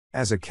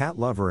As a cat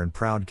lover and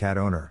proud cat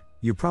owner,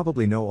 you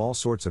probably know all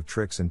sorts of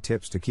tricks and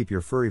tips to keep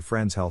your furry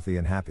friends healthy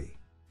and happy.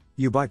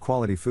 You buy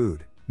quality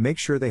food, make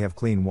sure they have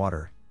clean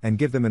water, and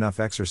give them enough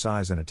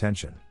exercise and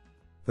attention.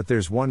 But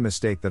there's one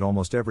mistake that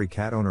almost every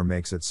cat owner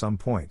makes at some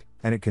point,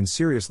 and it can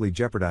seriously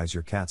jeopardize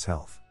your cat's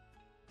health.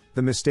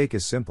 The mistake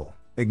is simple: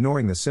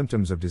 ignoring the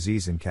symptoms of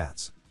disease in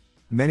cats.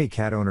 Many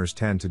cat owners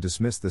tend to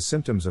dismiss the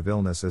symptoms of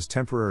illness as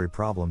temporary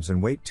problems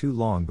and wait too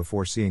long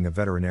before seeing a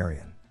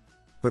veterinarian.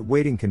 But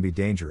waiting can be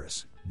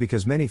dangerous,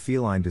 because many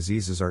feline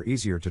diseases are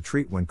easier to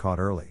treat when caught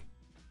early.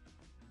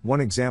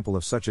 One example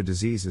of such a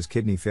disease is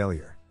kidney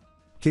failure.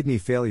 Kidney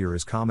failure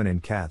is common in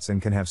cats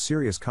and can have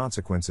serious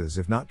consequences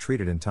if not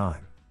treated in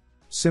time.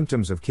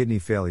 Symptoms of kidney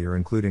failure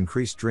include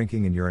increased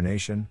drinking and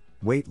urination,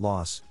 weight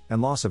loss,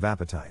 and loss of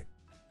appetite.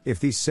 If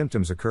these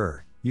symptoms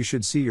occur, you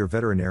should see your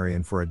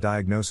veterinarian for a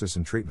diagnosis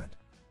and treatment.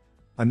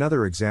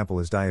 Another example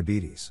is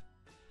diabetes.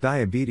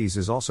 Diabetes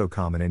is also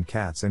common in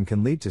cats and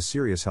can lead to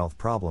serious health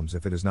problems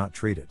if it is not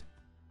treated.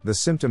 The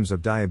symptoms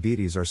of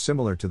diabetes are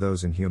similar to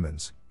those in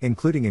humans,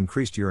 including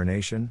increased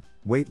urination,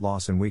 weight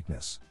loss, and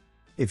weakness.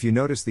 If you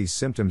notice these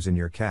symptoms in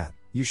your cat,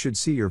 you should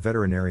see your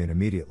veterinarian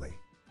immediately.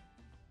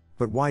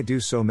 But why do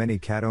so many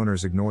cat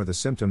owners ignore the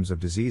symptoms of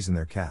disease in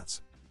their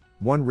cats?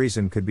 One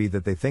reason could be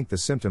that they think the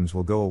symptoms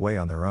will go away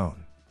on their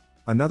own.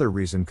 Another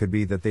reason could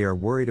be that they are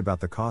worried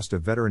about the cost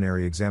of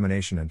veterinary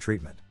examination and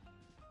treatment.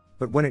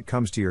 But when it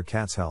comes to your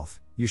cat's health,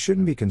 you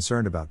shouldn't be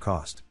concerned about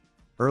cost.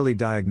 Early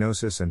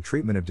diagnosis and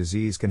treatment of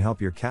disease can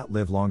help your cat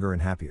live longer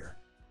and happier.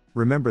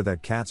 Remember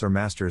that cats are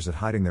masters at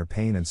hiding their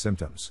pain and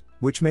symptoms,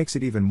 which makes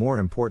it even more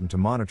important to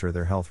monitor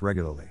their health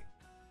regularly.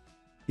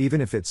 Even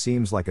if it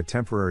seems like a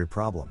temporary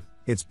problem,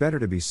 it's better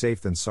to be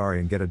safe than sorry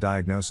and get a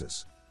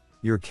diagnosis.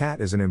 Your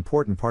cat is an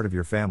important part of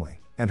your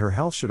family, and her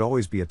health should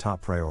always be a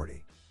top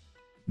priority.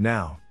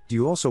 Now, do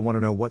you also want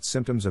to know what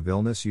symptoms of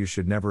illness you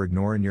should never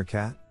ignore in your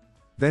cat?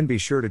 Then be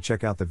sure to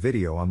check out the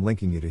video I'm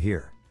linking you to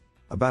here.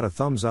 About a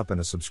thumbs up and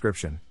a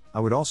subscription,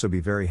 I would also be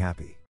very happy.